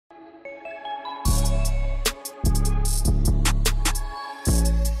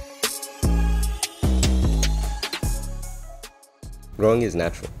Growing is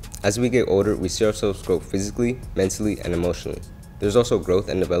natural. As we get older, we see ourselves grow physically, mentally, and emotionally. There's also growth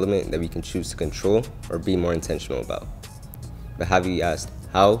and development that we can choose to control or be more intentional about. But have you asked,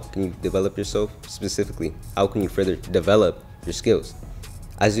 how can you develop yourself? Specifically, how can you further develop your skills?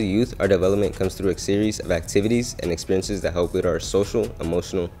 As a youth, our development comes through a series of activities and experiences that help build our social,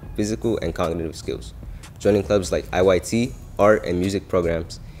 emotional, physical, and cognitive skills. Joining clubs like IYT, art, and music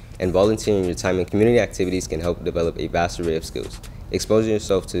programs, and volunteering your time in community activities can help develop a vast array of skills. Exposing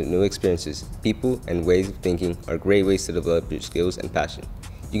yourself to new experiences, people, and ways of thinking are great ways to develop your skills and passion.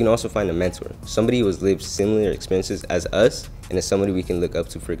 You can also find a mentor, somebody who has lived similar experiences as us, and is somebody we can look up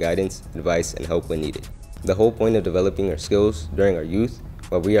to for guidance, advice, and help when needed. The whole point of developing our skills during our youth,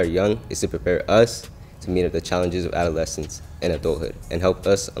 while we are young, is to prepare us to meet the challenges of adolescence and adulthood, and help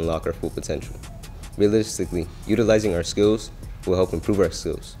us unlock our full potential. Realistically, utilizing our skills will help improve our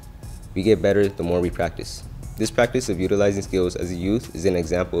skills. We get better the more we practice. This practice of utilizing skills as a youth is an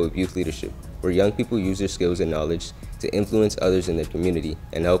example of youth leadership, where young people use their skills and knowledge to influence others in their community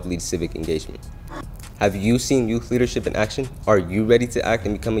and help lead civic engagement. Have you seen youth leadership in action? Are you ready to act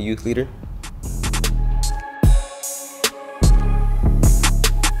and become a youth leader?